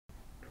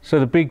So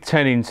the big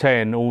 10 in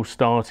 10 all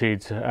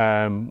started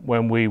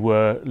when we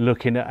were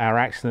looking at our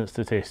accident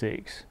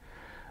statistics,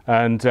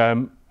 and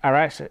our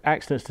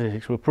accident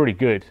statistics were pretty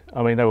good.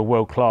 I mean, they were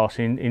world class.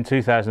 In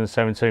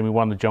 2017 we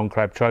won the John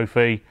Crabb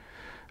Trophy,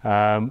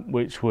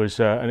 which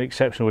was an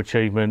exceptional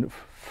achievement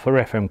for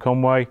M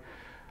Conway,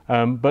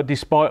 but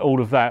despite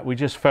all of that we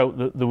just felt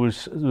that there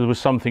was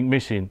something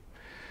missing.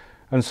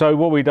 And so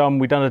what we've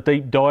done a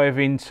deep dive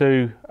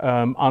into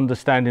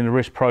understanding the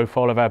risk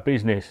profile of our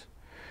business.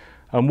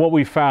 And what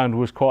we found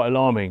was quite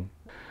alarming.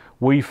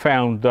 We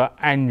found that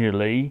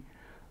annually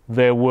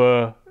there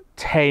were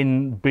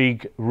 10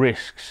 big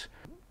risks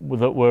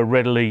that were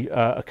readily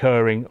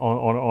occurring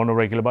on a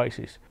regular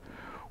basis.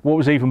 What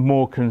was even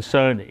more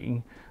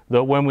concerning,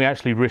 that when we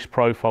actually risk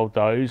profiled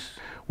those,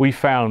 we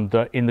found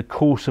that in the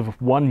course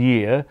of 1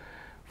 year,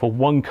 for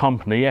one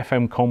company,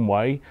 M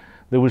Conway,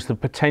 there was the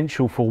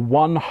potential for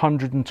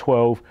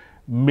 112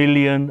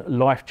 million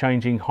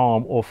life-changing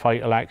harm or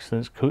fatal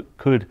accidents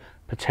could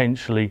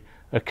potentially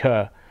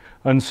occur.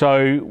 And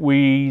so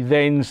we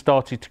then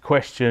started to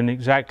question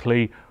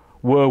exactly,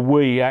 were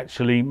we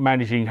actually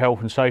managing health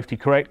and safety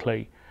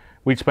correctly?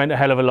 We'd spent a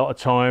hell of a lot of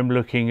time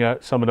looking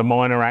at some of the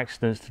minor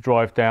accidents to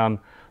drive down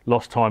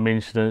lost time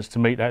incidents to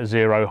meet that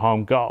zero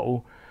harm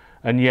goal,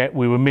 and yet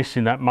we were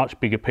missing that much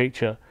bigger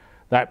picture,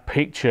 that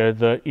picture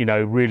that, you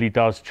know, really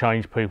does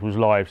change people's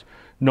lives,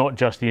 not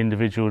just the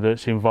individual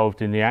that's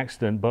involved in the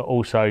accident, but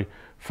also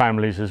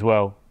families as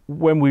well.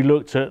 When we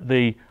looked at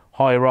the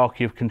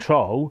hierarchy of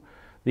control,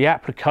 the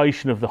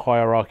application of the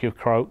hierarchy of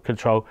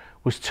control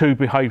was too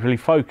behaviourally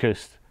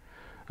focused.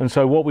 And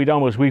so what we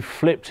done was we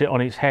flipped it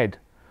on its head,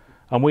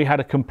 and we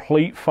had a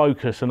complete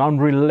focus, an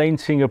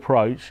unrelenting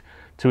approach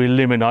to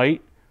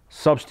eliminate,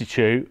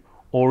 substitute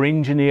or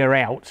engineer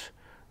out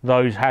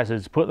those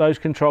hazards, put those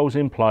controls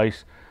in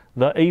place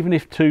that even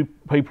if two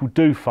people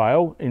do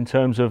fail in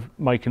terms of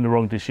making the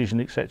wrong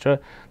decision, etc.,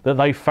 that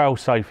they fail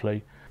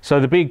safely. So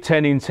the big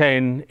 10 in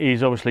 10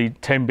 is obviously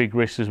 10 big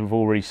risks, as we've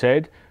already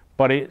said,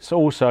 but it's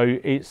also,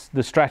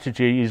 the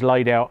strategy is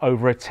laid out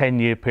over a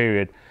 10-year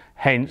period,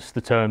 hence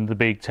the term the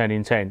big 10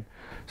 in 10.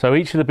 So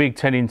each of the big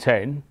 10 in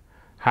 10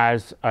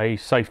 has a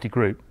safety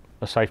group,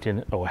 a safety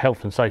or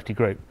health and safety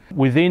group.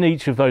 Within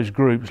each of those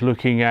groups,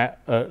 looking at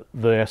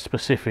their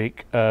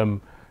specific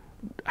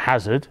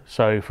hazard,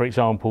 so for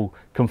example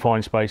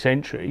confined space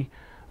entry,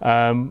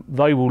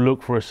 they will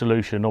look for a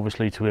solution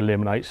obviously to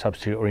eliminate,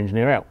 substitute or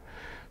engineer out.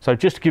 So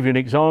just to give you an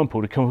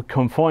example, the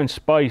confined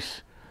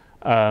space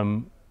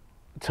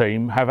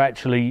team have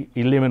actually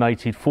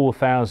eliminated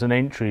 4,000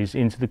 entries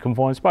into the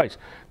confined space,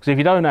 because if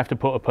you don't have to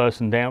put a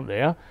person down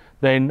there,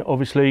 then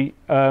obviously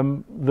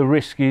the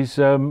risk is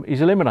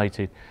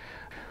eliminated.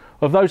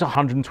 Of those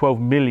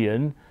 112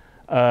 million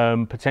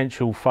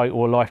potential fatal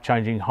or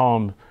life-changing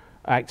harm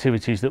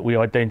activities that we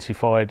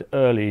identified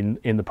early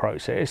in the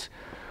process,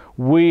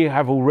 we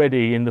have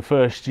already in the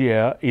first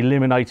year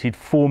eliminated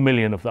 4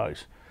 million of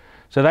those.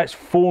 So that's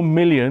 4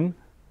 million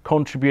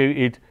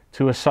contributed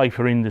to a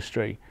safer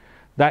industry.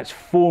 That's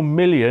 4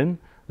 million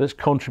that's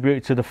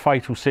contributed to the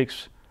Fatal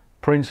 6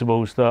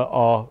 principles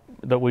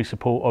that we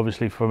support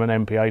obviously from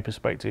an MPA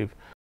perspective.